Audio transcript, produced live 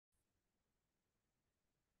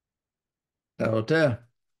Hello.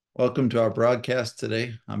 Welcome to our broadcast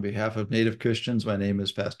today. On behalf of Native Christians, my name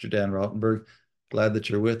is Pastor Dan Rautenberg. Glad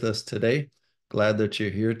that you're with us today. Glad that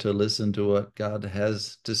you're here to listen to what God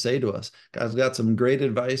has to say to us. God's got some great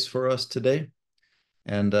advice for us today,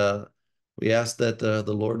 and we ask that the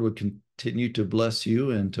Lord would continue to bless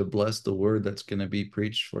you and to bless the word that's going to be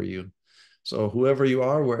preached for you. So whoever you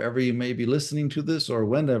are, wherever you may be listening to this, or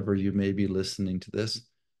whenever you may be listening to this,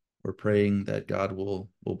 we're praying that God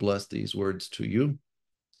will bless these words to you,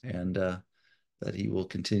 and that he will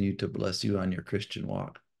continue to bless you on your Christian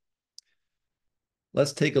walk.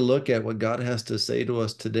 Let's take a look at what God has to say to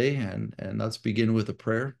us today, and let's begin with a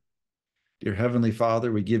prayer. Dear Heavenly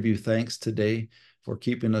Father, we give you thanks today for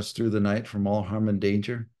keeping us through the night from all harm and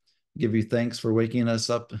danger. Give you thanks for waking us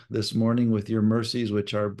up this morning with your mercies,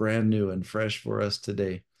 which are brand new and fresh for us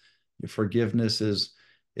today. Your forgiveness is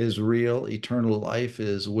real. Eternal life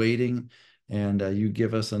is waiting, and you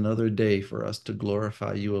give us another day for us to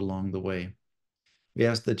glorify you along the way. We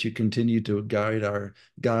ask that you continue to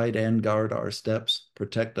guide and guard our steps,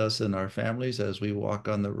 protect us and our families as we walk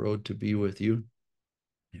on the road to be with you.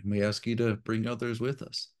 And we ask you to bring others with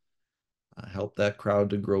us. Help that crowd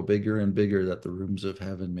to grow bigger and bigger, that the rooms of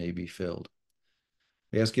heaven may be filled.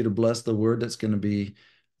 We ask you to bless the word that's going to be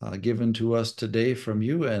given to us today from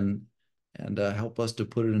you, and help us to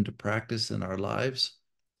put it into practice in our lives,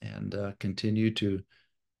 and continue to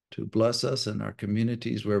bless us in our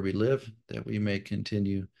communities where we live, that we may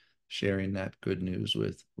continue sharing that good news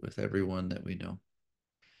with everyone that we know.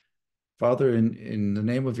 Father, in the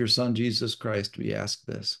name of your Son, Jesus Christ, we ask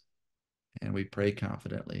this, and we pray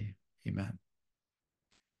confidently. Amen.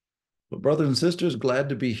 Well, brothers and sisters, glad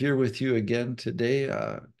to be here with you again today.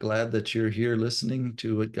 Glad that you're here listening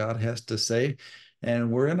to what God has to say.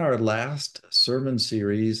 And we're in our last sermon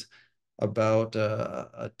series about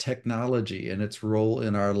technology and its role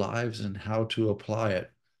in our lives and how to apply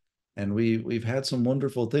it. And we've had some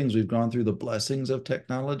wonderful things. We've gone through the blessings of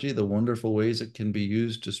technology, the wonderful ways it can be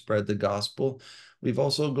used to spread the gospel. We've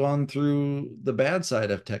also gone through the bad side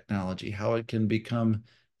of technology, how it can become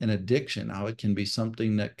an addiction, how it can be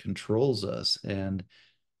something that controls us, and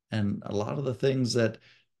a lot of the things that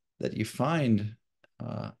you find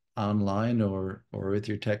online or with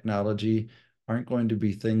your technology aren't going to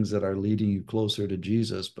be things that are leading you closer to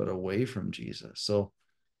Jesus, but away from Jesus. So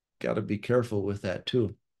got to be careful with that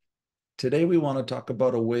too. Today, we want to talk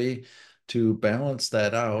about a way to balance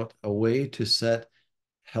that out, a way to set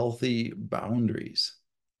healthy boundaries.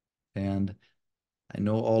 And I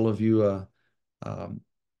know all of you, um,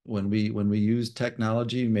 when we use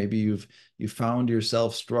technology, maybe you found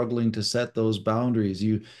yourself struggling to set those boundaries.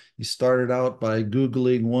 You started out by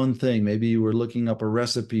Googling one thing. Maybe you were looking up a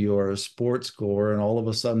recipe or a sports score, and all of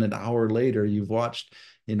a sudden, an hour later, you've watched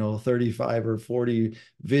 35 or 40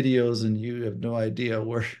 videos, and you have no idea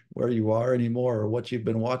where you are anymore, or what you've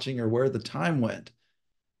been watching, or where the time went.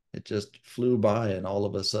 It just flew by, and all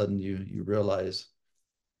of a sudden you realize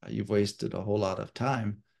you've wasted a whole lot of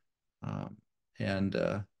time,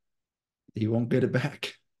 and you won't get it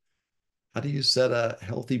back. How do you set a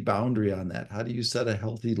healthy boundary on that? How do you set a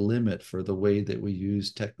healthy limit for the way that we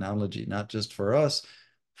use technology, not just for us,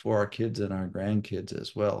 for our kids and our grandkids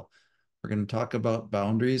as well? We're going to talk about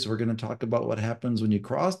boundaries. We're going to talk about what happens when you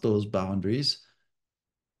cross those boundaries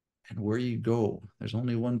and where you go. There's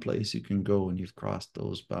only one place you can go when you've crossed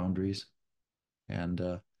those boundaries. And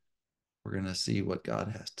we're going to see what God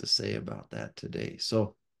has to say about that today.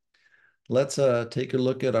 So let's take a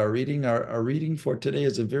look at our reading. Our reading for today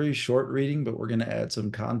is a very short reading, but we're going to add some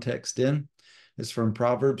context in. It's from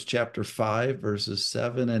Proverbs chapter 5, verses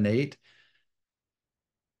 7 and 8. It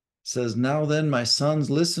says, "Now then, my sons,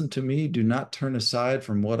 listen to me. Do not turn aside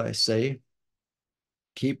from what I say.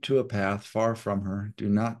 Keep to a path far from her. Do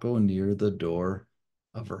not go near the door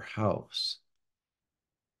of her house."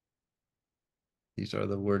 These are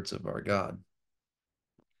the words of our God.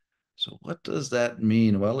 So what does that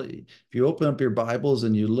mean? Well, if you open up your Bibles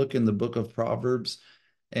and you look in the book of Proverbs,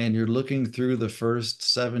 and you're looking through the first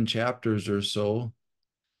 7 chapters or so,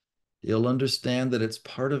 you'll understand that it's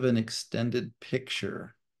part of an extended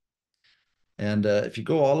picture. And if you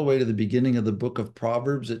go all the way to the beginning of the book of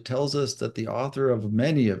Proverbs, it tells us that the author of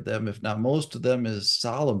many of them, if not most of them, is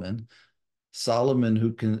Solomon. Solomon,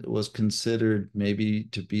 who was considered maybe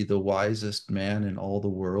to be the wisest man in all the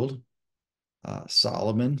world.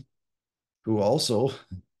 Solomon, who also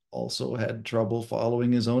had trouble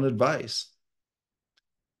following his own advice.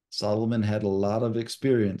 Solomon had a lot of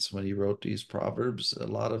experience when he wrote these proverbs, a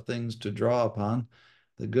lot of things to draw upon,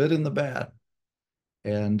 the good and the bad,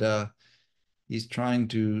 and he's trying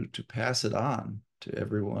to pass it on to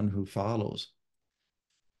everyone who follows.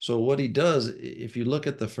 So what he does, if you look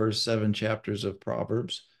at the first 7 chapters of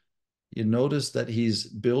Proverbs, you notice that he's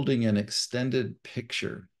building an extended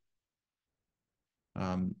picture.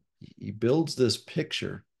 He builds this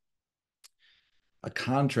picture, a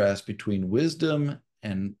contrast between wisdom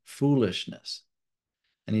and foolishness.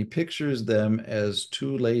 And he pictures them as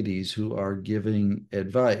two ladies who are giving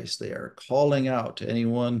advice. They are calling out to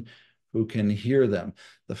anyone who can hear them.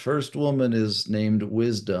 The first woman is named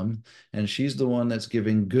Wisdom, and she's the one that's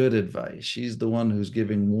giving good advice. She's the one who's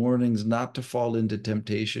giving warnings not to fall into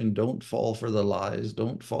temptation. Don't fall for the lies.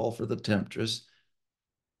 Don't fall for the temptress.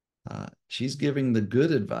 She's giving the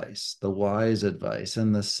good advice, the wise advice.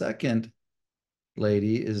 And the second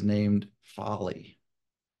lady is named Folly.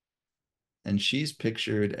 And she's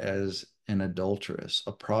pictured as an adulteress,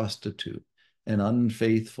 a prostitute, an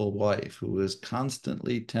unfaithful wife who is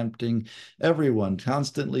constantly tempting everyone,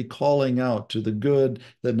 constantly calling out to the good,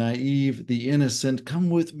 the naive, the innocent, come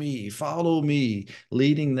with me, follow me,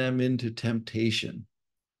 leading them into temptation.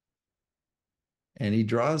 And he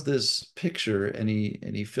draws this picture and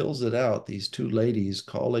he fills it out, these two ladies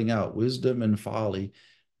calling out wisdom and folly,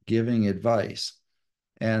 giving advice.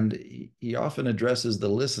 And he often addresses the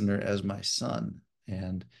listener as my son.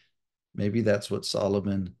 And maybe that's what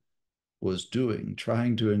Solomon was doing,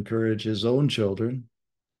 trying to encourage his own children,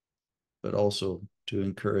 but also to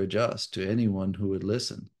encourage us, to anyone who would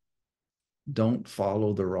listen. Don't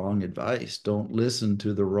follow the wrong advice. Don't listen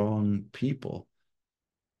to the wrong people.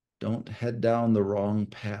 Don't head down the wrong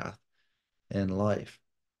path in life.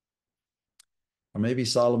 Or maybe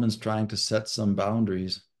Solomon's trying to set some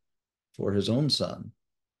boundaries for his own son,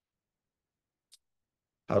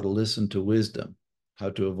 how to listen to wisdom,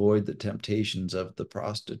 how to avoid the temptations of the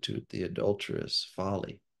prostitute, the adulteress,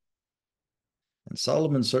 folly. And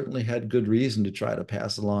Solomon certainly had good reason to try to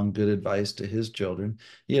pass along good advice to his children.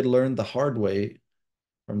 He had learned the hard way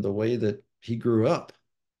from the way that he grew up.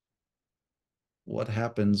 What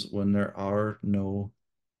happens when there are no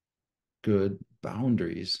good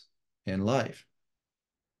boundaries in life?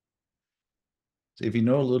 So if you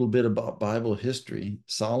know a little bit about Bible history,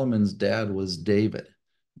 Solomon's dad was David.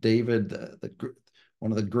 David,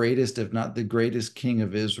 one of the greatest, if not the greatest king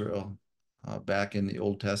of Israel back in the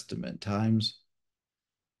Old Testament times.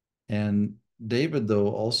 And David, though,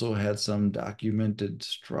 also had some documented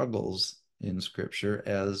struggles in Scripture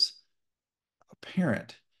as a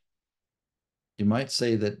parent. You might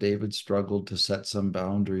say that David struggled to set some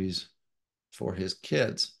boundaries for his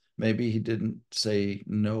kids. Maybe he didn't say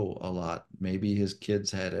no a lot. Maybe his kids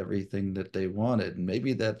had everything that they wanted. And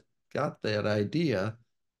maybe that got that idea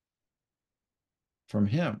from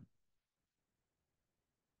him.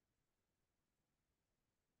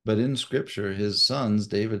 But in Scripture, his sons,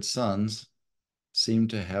 David's sons, seemed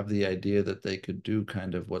to have the idea that they could do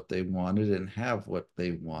kind of what they wanted and have what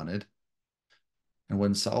they wanted. And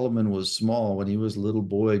when Solomon was small, when he was a little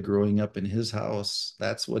boy growing up in his house,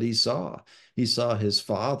 that's what he saw. He saw his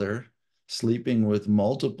father sleeping with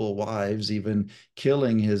multiple wives, even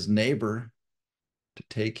killing his neighbor to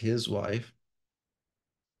take his wife.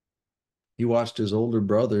 He watched his older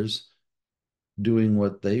brothers doing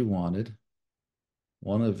what they wanted.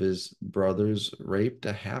 One of his brothers raped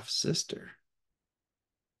a half sister,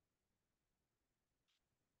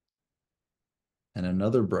 and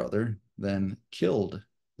another brother then killed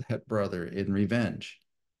that brother in revenge.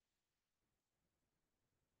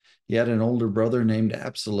 He had an older brother named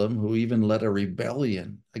Absalom who even led a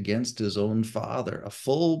rebellion against his own father, a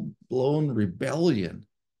full-blown rebellion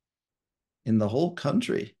in the whole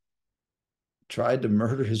country, tried to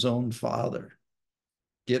murder his own father,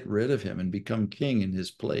 get rid of him and become king in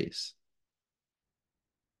his place.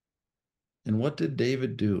 And what did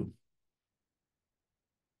David do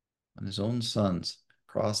when his own sons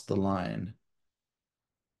crossed the line,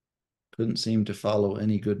 couldn't seem to follow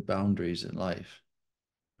any good boundaries in life?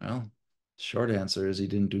 Well, short answer is he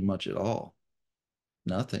didn't do much at all.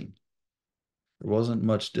 Nothing. There wasn't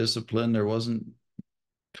much discipline. There wasn't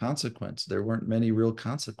consequence. There weren't many real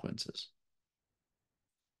consequences.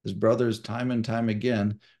 His brothers, time and time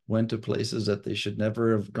again, went to places that they should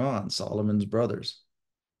never have gone. Solomon's brothers.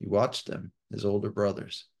 He watched them, his older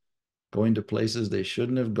brothers, going to places they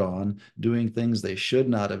shouldn't have gone, doing things they should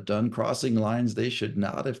not have done, crossing lines they should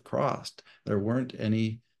not have crossed. There weren't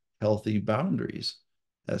any healthy boundaries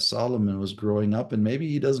as Solomon was growing up, and maybe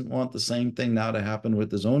he doesn't want the same thing now to happen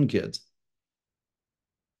with his own kids.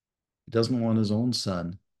 He doesn't want his own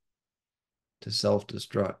son to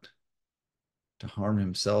self-destruct, to harm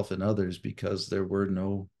himself and others because there were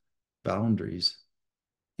no boundaries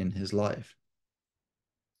in his life.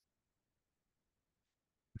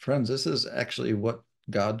 Friends, this is actually what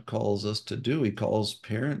God calls us to do. He calls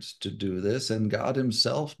parents to do this, and God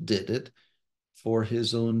himself did it for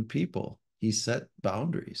his own people. He set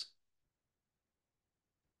boundaries.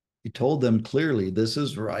 He told them clearly, this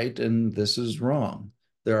is right and this is wrong.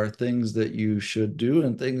 There are things that you should do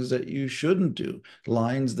and things that you shouldn't do,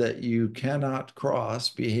 lines that you cannot cross,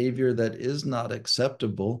 behavior that is not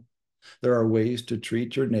acceptable. There are ways to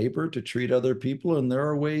treat your neighbor, to treat other people, and there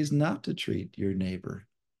are ways not to treat your neighbor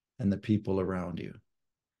and the people around you.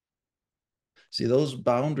 See, those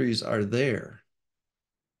boundaries are there.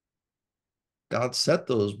 God set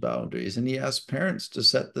those boundaries, and he asked parents to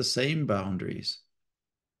set the same boundaries.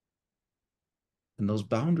 And those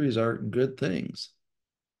boundaries are good things.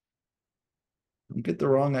 Don't get the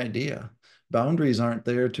wrong idea. Boundaries aren't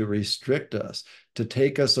there to restrict us, to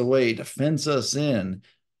take us away, to fence us in,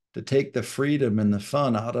 to take the freedom and the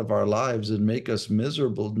fun out of our lives and make us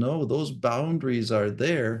miserable. No, those boundaries are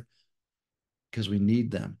there because we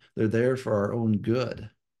need them. They're there for our own good.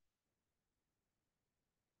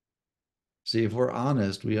 See, if we're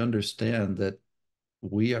honest, we understand that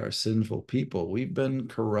we are sinful people. We've been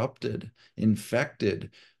corrupted, infected,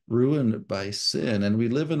 ruined by sin, and we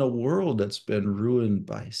live in a world that's been ruined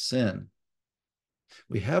by sin.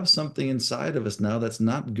 We have something inside of us now that's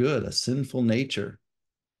not good, a sinful nature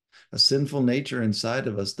inside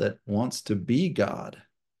of us that wants to be God,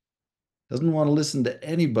 doesn't want to listen to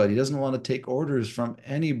anybody, doesn't want to take orders from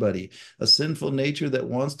anybody, a sinful nature that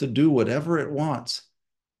wants to do whatever it wants,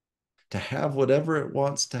 to have whatever it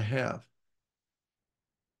wants to have,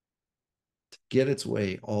 to get its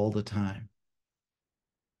way all the time.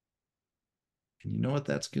 And you know what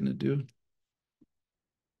that's going to do?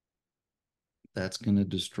 That's going to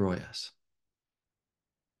destroy us.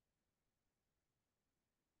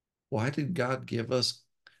 Why did God give us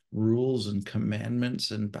rules and commandments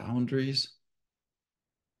and boundaries?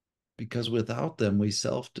 Because without them, we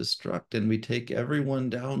self-destruct and we take everyone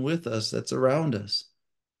down with us that's around us.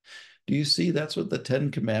 Do you see that's what the 10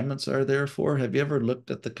 Commandments are there for? Have you ever looked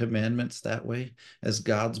at the commandments that way, as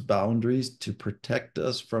God's boundaries to protect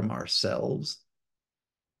us from ourselves,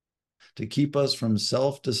 to keep us from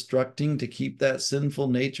self-destructing, to keep that sinful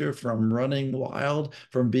nature from running wild,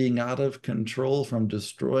 from being out of control, from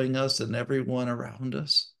destroying us and everyone around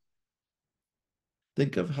us?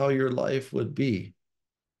 Think of how your life would be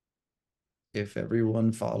if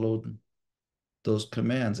everyone followed those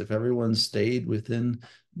commands, if everyone stayed within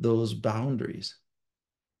those boundaries.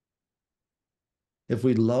 If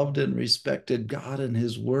we loved and respected God and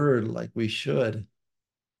his word like we should,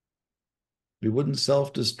 we wouldn't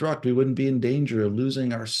self-destruct. We wouldn't be in danger of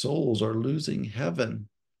losing our souls or losing heaven.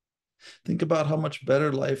 Think about how much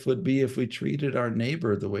better life would be if we treated our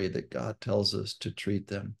neighbor the way that God tells us to treat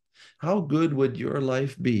them. How good would your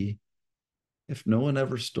life be if no one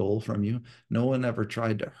ever stole from you, no one ever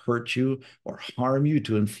tried to hurt you or harm you,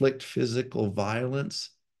 to inflict physical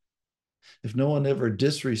violence, if no one ever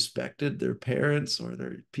disrespected their parents or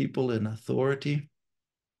their people in authority,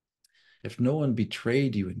 if no one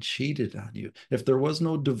betrayed you and cheated on you, if there was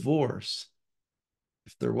no divorce,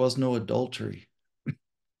 if there was no adultery,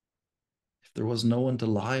 if there was no one to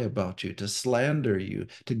lie about you, to slander you,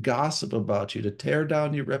 to gossip about you, to tear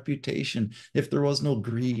down your reputation, if there was no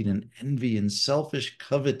greed and envy and selfish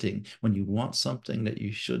coveting when you want something that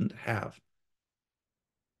you shouldn't have.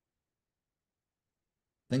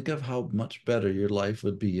 Think of how much better your life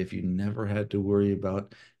would be if you never had to worry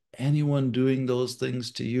about anyone doing those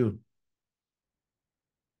things to you.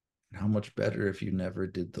 And how much better if you never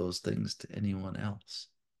did those things to anyone else.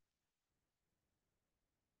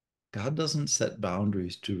 God doesn't set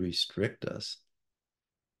boundaries to restrict us.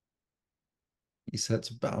 He sets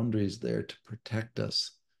boundaries there to protect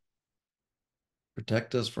us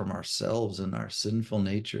from ourselves and our sinful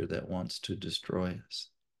nature that wants to destroy us.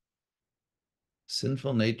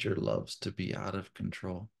 Sinful nature loves to be out of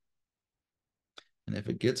control. And if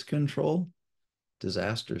it gets control,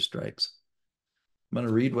 disaster strikes. I'm going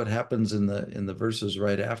to read what happens in the verses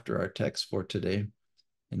right after our text for today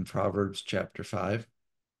in Proverbs chapter 5.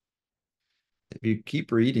 If you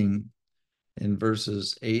keep reading in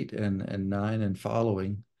verses 8 and 9 and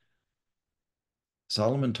following,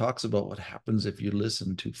 Solomon talks about what happens if you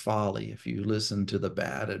listen to folly, if you listen to the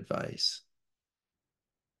bad advice.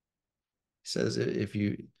 He says if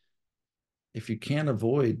you can't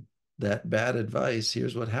avoid that bad advice,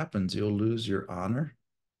 here's what happens. You'll lose your honor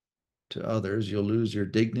to others. You'll lose your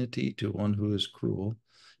dignity to one who is cruel.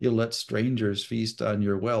 You'll let strangers feast on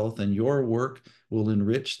your wealth, and your work will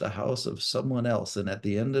enrich the house of someone else. And at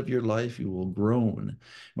the end of your life, you will groan.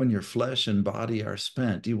 When your flesh and body are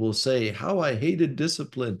spent, you will say, how I hated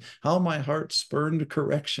discipline, how my heart spurned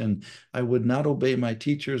correction. I would not obey my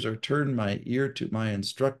teachers or turn my ear to my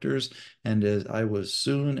instructors, and as I was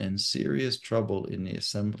soon in serious trouble in the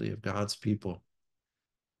assembly of God's people.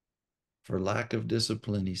 For lack of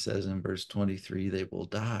discipline, he says in verse 23, they will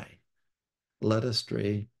die, led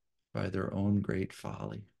astray by their own great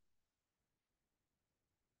folly.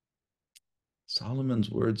 Solomon's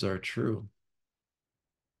words are true.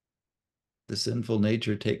 The sinful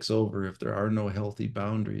nature takes over if there are no healthy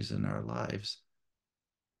boundaries in our lives.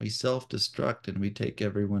 We self-destruct and we take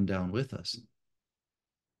everyone down with us.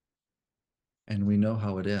 And we know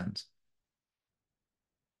how it ends.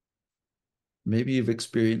 Maybe you've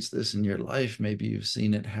experienced this in your life. Maybe you've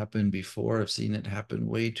seen it happen before. I've seen it happen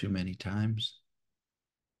way too many times.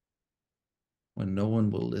 When no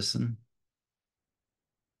one will listen,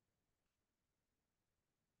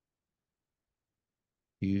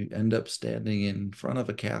 you end up standing in front of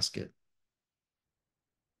a casket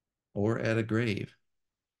or at a grave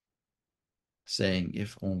saying,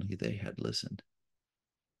 if only they had listened.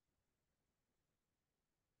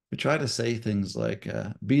 We try to say things like,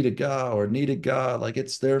 be to God or need a God, like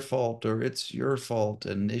it's their fault or it's your fault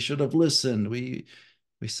and they should have listened. We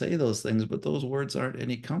say those things, but those words aren't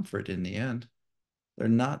any comfort in the end. They're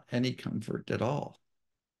not any comfort at all.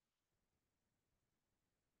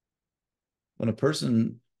 When a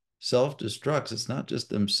person self-destructs, it's not just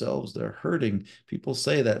themselves they're hurting. People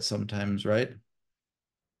say that sometimes, right?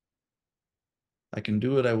 I can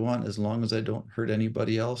do what I want as long as I don't hurt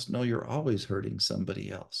anybody else. No, you're always hurting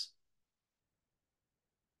somebody else.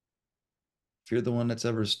 If you're the one that's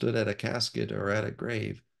ever stood at a casket or at a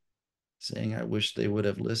grave saying, I wish they would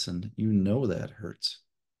have listened, you know that hurts.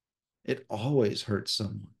 It always hurts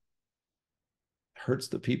someone. It hurts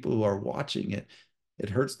the people who are watching it. It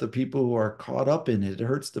hurts the people who are caught up in it. It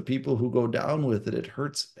hurts the people who go down with it. It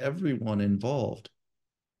hurts everyone involved.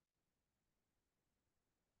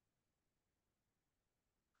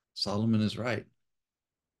 Solomon is right.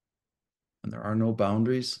 When there are no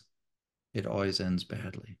boundaries, it always ends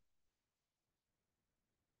badly.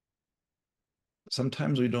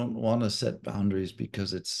 Sometimes we don't want to set boundaries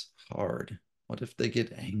because it's hard. What if they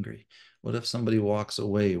get angry? What if somebody walks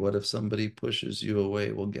away? What if somebody pushes you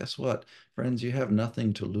away? Well, guess what? Friends, you have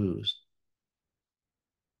nothing to lose.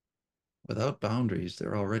 Without boundaries,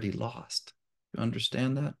 they're already lost. You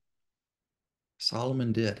understand that?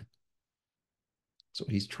 Solomon did. So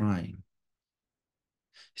he's trying.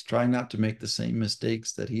 He's trying not to make the same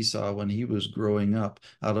mistakes that he saw when he was growing up.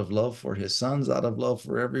 Out of love for his sons, out of love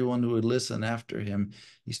for everyone who would listen after him,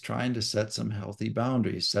 he's trying to set some healthy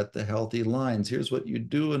boundaries, set the healthy lines. Here's what you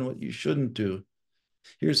do and what you shouldn't do.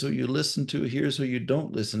 Here's who you listen to. Here's who you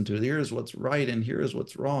don't listen to. Here's what's right and here's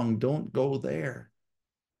what's wrong. Don't go there,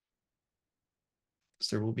 because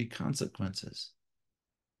there will be consequences.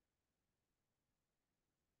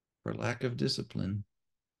 For lack of discipline,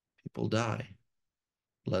 people die,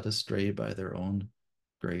 led astray by their own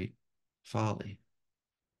great folly.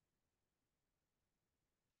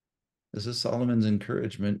 This is Solomon's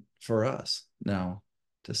encouragement for us now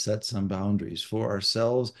to set some boundaries for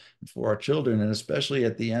ourselves and for our children. And especially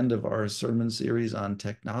at the end of our sermon series on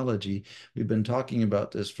technology, we've been talking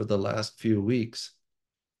about this for the last few weeks.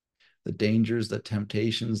 The dangers, the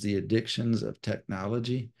temptations, the addictions of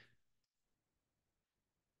technology.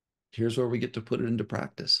 Here's where we get to put it into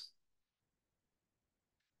practice.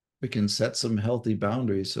 We can set some healthy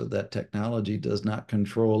boundaries so that technology does not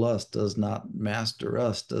control us, does not master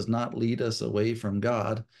us, does not lead us away from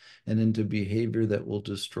God and into behavior that will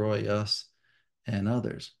destroy us and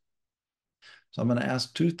others. So I'm going to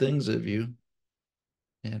ask two things of you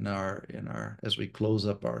as we close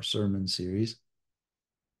up our sermon series.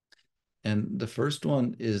 And the first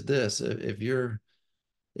one is this: if you're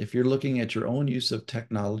looking at your own use of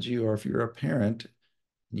technology, or if you're a parent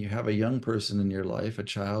and you have a young person in your life, a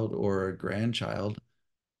child or a grandchild,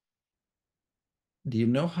 do you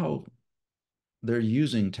know how they're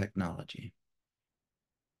using technology?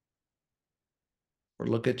 Or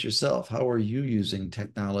look at yourself. How are you using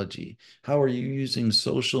technology? How are you using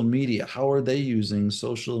social media? How are they using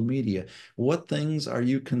social media? What things are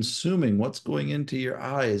you consuming? What's going into your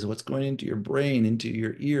eyes? What's going into your brain, into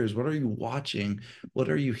your ears? What are you watching? What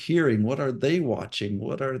are you hearing? What are they watching?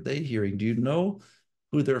 What are they hearing? Do you know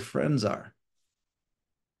who their friends are?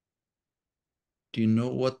 Do you know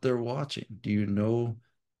what they're watching? Do you know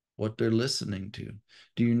what they're listening to?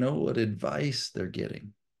 Do you know what advice they're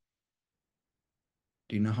getting?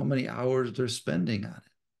 Do you know how many hours they're spending on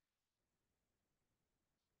it?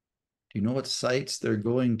 Do you know what sites they're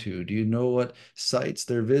going to? Do you know what sites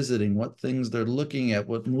they're visiting, what things they're looking at,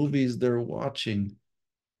 what movies they're watching,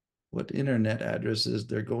 what internet addresses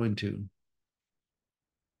they're going to?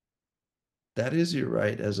 That is your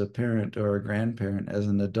right as a parent or a grandparent, as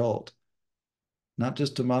an adult, not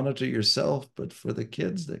just to monitor yourself, but for the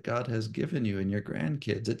kids that God has given you and your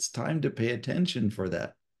grandkids. It's time to pay attention for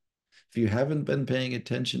that. If you haven't been paying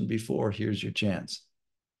attention before, here's your chance.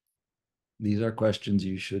 These are questions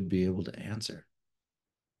you should be able to answer.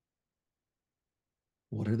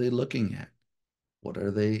 What are they looking at? What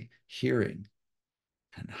are they hearing?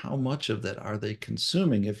 And how much of that are they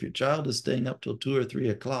consuming? If your child is staying up till 2 or 3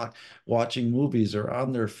 o'clock watching movies or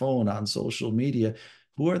on their phone, on social media,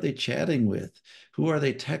 who are they chatting with? Who are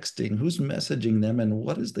they texting? Who's messaging them? And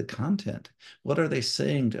what is the content? What are they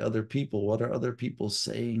saying to other people? What are other people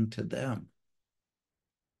saying to them?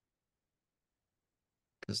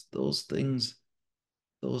 Because those things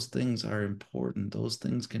are important. Those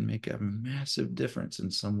things can make a massive difference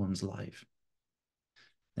in someone's life.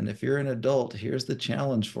 And if you're an adult, here's the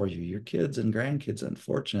challenge for you. Your kids and grandkids,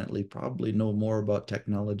 unfortunately, probably know more about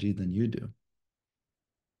technology than you do.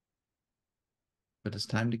 But it's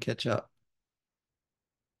time to catch up.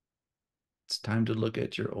 It's time to look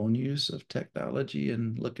at your own use of technology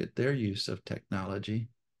and look at their use of technology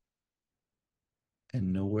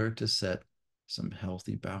and know where to set some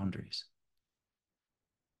healthy boundaries.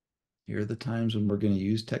 Here are the times when we're going to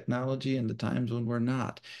use technology and the times when we're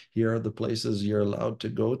not. Here are the places you're allowed to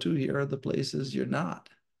go to. Here are the places you're not.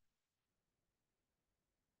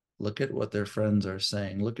 Look at what their friends are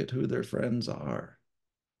saying. Look at who their friends are.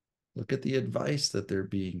 Look at the advice that they're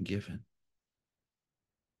being given.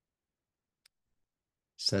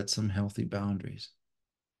 Set some healthy boundaries.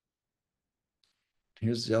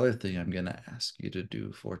 Here's the other thing I'm going to ask you to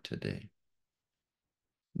do for today.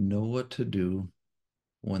 Know what to do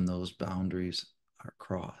when those boundaries are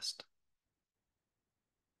crossed,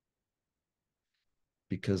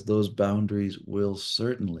 because those boundaries will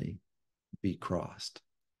certainly be crossed.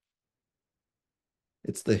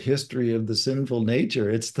 It's the history of the sinful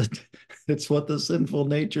nature. It's what the sinful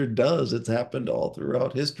nature does. It's happened all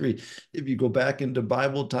throughout history. If you go back into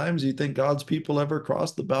Bible times, you think God's people ever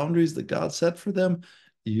crossed the boundaries that God set for them?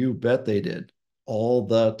 You bet they did, all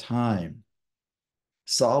the time.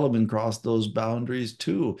 Solomon crossed those boundaries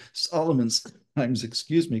too. Solomon sometimes,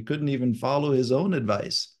 couldn't even follow his own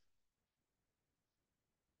advice.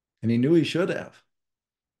 And he knew he should have.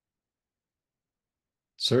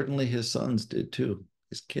 Certainly his sons did too,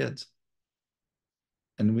 his kids.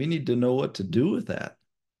 And we need to know what to do with that.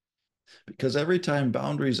 Because every time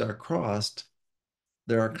boundaries are crossed,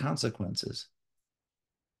 there are consequences.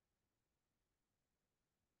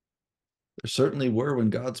 There certainly were when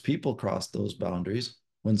God's people crossed those boundaries,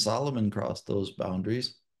 when Solomon crossed those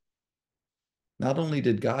boundaries. Not only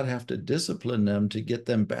did God have to discipline them to get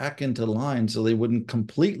them back into line so they wouldn't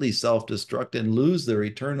completely self-destruct and lose their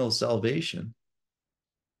eternal salvation.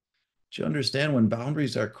 But you understand, when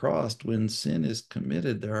boundaries are crossed, when sin is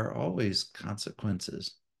committed, there are always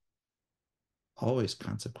consequences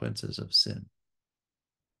of sin.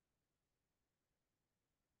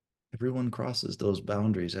 Everyone crosses those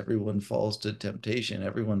boundaries. Everyone falls to temptation.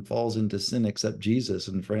 Everyone falls into sin except Jesus.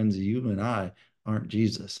 And friends, you and I aren't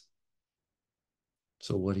Jesus.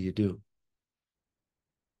 So what do you do? What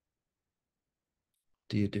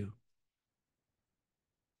do you do?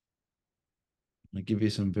 I'll give you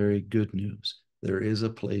some very good news. There is a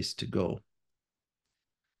place to go.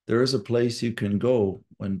 There is a place you can go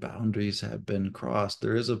when boundaries have been crossed.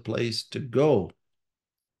 There is a place to go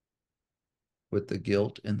with the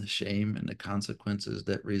guilt and the shame and the consequences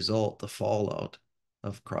that result, the fallout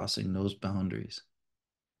of crossing those boundaries.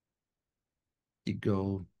 You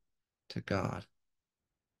go to God.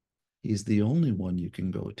 He's the only one you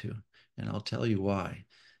can go to. And I'll tell you why.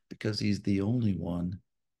 Because he's the only one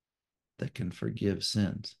that can forgive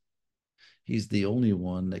sins. He's the only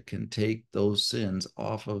one that can take those sins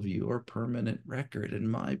off of your permanent record and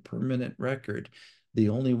my permanent record. The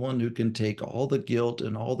only one who can take all the guilt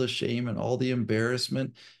and all the shame and all the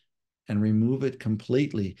embarrassment and remove it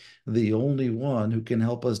completely. The only one who can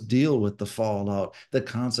help us deal with the fallout, the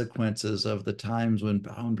consequences of the times when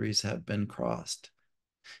boundaries have been crossed.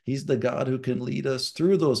 He's the God who can lead us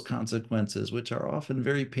through those consequences, which are often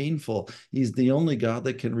very painful. He's the only God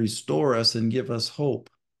that can restore us and give us hope.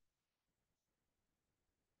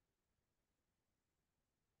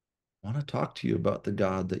 I want to talk to you about the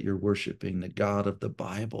God that you're worshiping, the God of the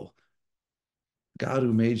Bible. God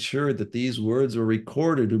who made sure that these words were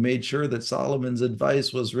recorded, who made sure that Solomon's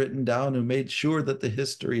advice was written down, who made sure that the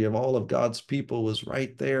history of all of God's people was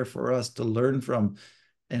right there for us to learn from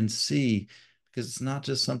and see, because it's not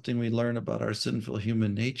just something we learn about our sinful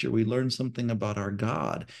human nature. We learn something about our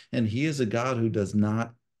God, and He is a God who does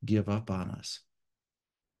not give up on us.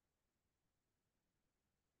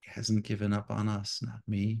 He hasn't given up on us, not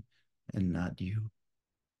me and not you.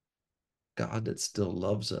 God that still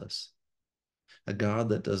loves us, a God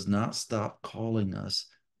that does not stop calling us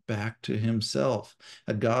back to Himself,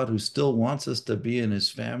 a God who still wants us to be in His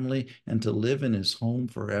family and to live in His home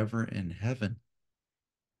forever in heaven.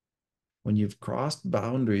 When you've crossed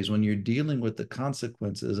boundaries, when you're dealing with the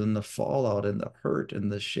consequences and the fallout and the hurt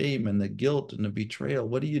and the shame and the guilt and the betrayal,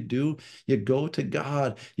 what do? You go to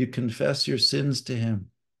God, you confess your sins to Him.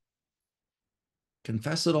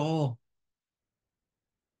 Confess it all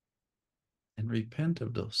and repent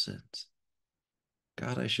of those sins.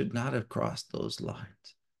 God, I should not have crossed those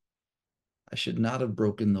lines. I should not have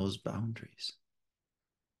broken those boundaries.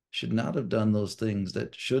 Should not have done those things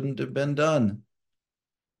that shouldn't have been done.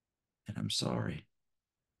 And I'm sorry.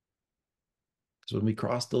 Because when we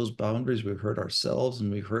cross those boundaries, we hurt ourselves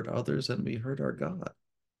and we hurt others and we hurt our God.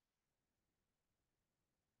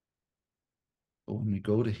 But when we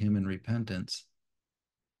go to Him in repentance,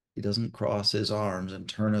 He doesn't cross His arms and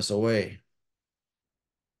turn us away.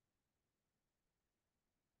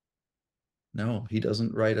 No, He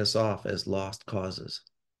doesn't write us off as lost causes.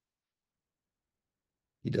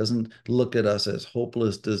 He doesn't look at us as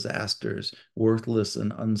hopeless disasters, worthless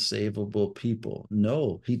and unsavable people.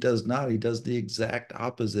 No, He does not. He does the exact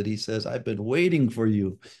opposite. He says, I've been waiting for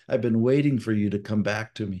you. I've been waiting for you to come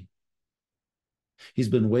back to me. He's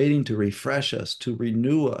been waiting to refresh us, to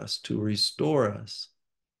renew us, to restore us.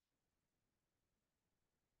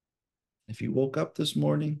 If you woke up this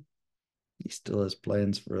morning, He still has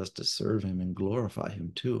plans for us to serve Him and glorify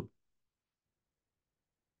Him too.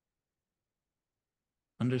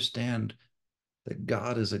 Understand that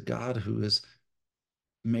God is a God who has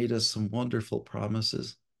made us some wonderful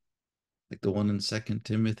promises, like the one in 2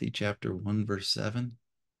 Timothy chapter 1, verse 7,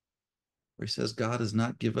 where He says, God does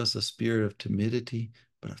not give us a spirit of timidity,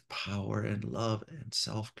 but of power and love and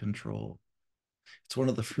self-control. It's one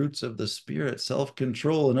of the fruits of the Spirit,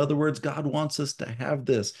 self-control. In other words, God wants us to have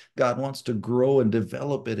this. God wants to grow and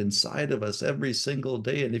develop it inside of us every single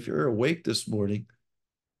day. And if you're awake this morning,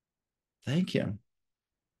 thank Him.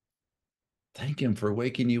 Thank Him for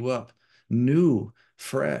waking you up new,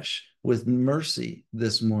 fresh, with mercy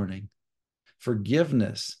this morning,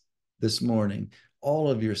 forgiveness this morning. All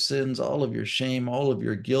of your sins, all of your shame, all of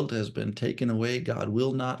your guilt has been taken away. God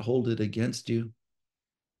will not hold it against you.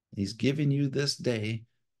 He's given you this day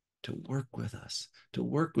to work with us, to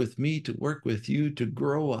work with me, to work with you, to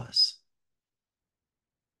grow us.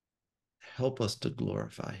 Help us to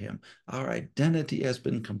glorify Him. Our identity has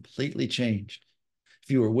been completely changed.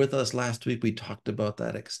 If you were with us last week, we talked about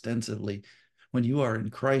that extensively. When you are in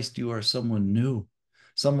Christ, you are someone new,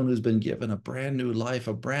 someone who's been given a brand new life,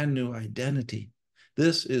 a brand new identity.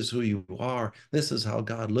 This is who you are. This is how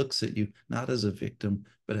God looks at you, not as a victim,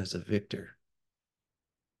 but as a victor.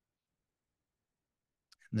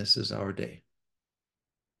 And this is our day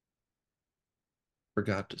for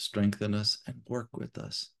God to strengthen us and work with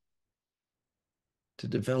us, to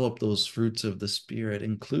develop those fruits of the Spirit,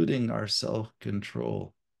 including our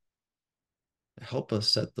self-control, to help us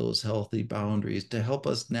set those healthy boundaries, to help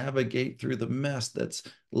us navigate through the mess that's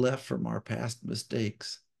left from our past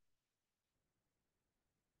mistakes.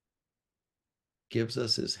 Gives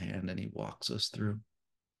us His hand and He walks us through.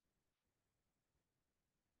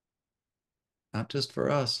 Not just for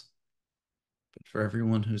us, but for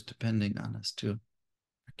everyone who's depending on us too.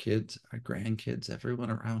 Our kids, our grandkids, everyone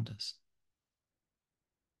around us.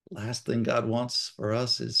 Last thing God wants for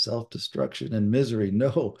us is self-destruction and misery.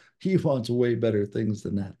 No, He wants way better things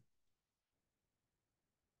than that.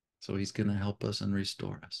 So He's going to help us and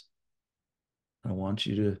restore us. I want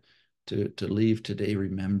you to leave today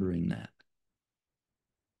remembering that.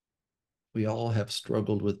 We all have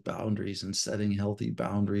struggled with boundaries and setting healthy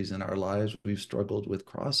boundaries in our lives. We've struggled with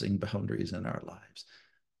crossing boundaries in our lives.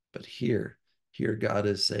 But here God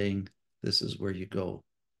is saying, this is where you go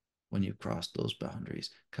when you cross those boundaries.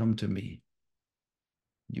 Come to me.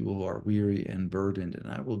 You who are weary and burdened, and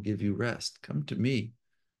I will give you rest. Come to me.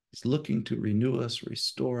 He's looking to renew us,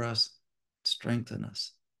 restore us, strengthen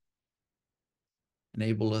us,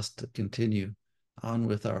 enable us to continue on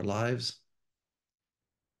with our lives,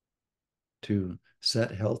 to set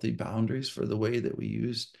healthy boundaries for the way that we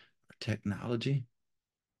use technology.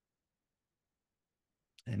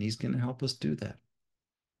 And He's going to help us do that.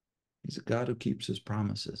 He's a God who keeps His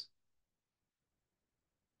promises.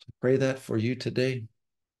 So pray that for you today,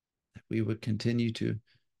 that we would continue to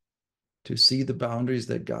see the boundaries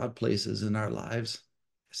that God places in our lives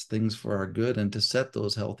as things for our good and to set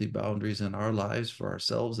those healthy boundaries in our lives for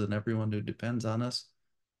ourselves and everyone who depends on us,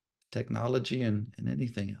 technology and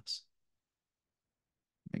anything else.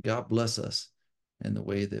 May God bless us in the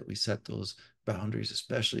way that we set those boundaries,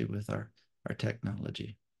 especially with our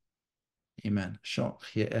technology. Amen.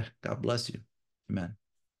 God bless you. Amen.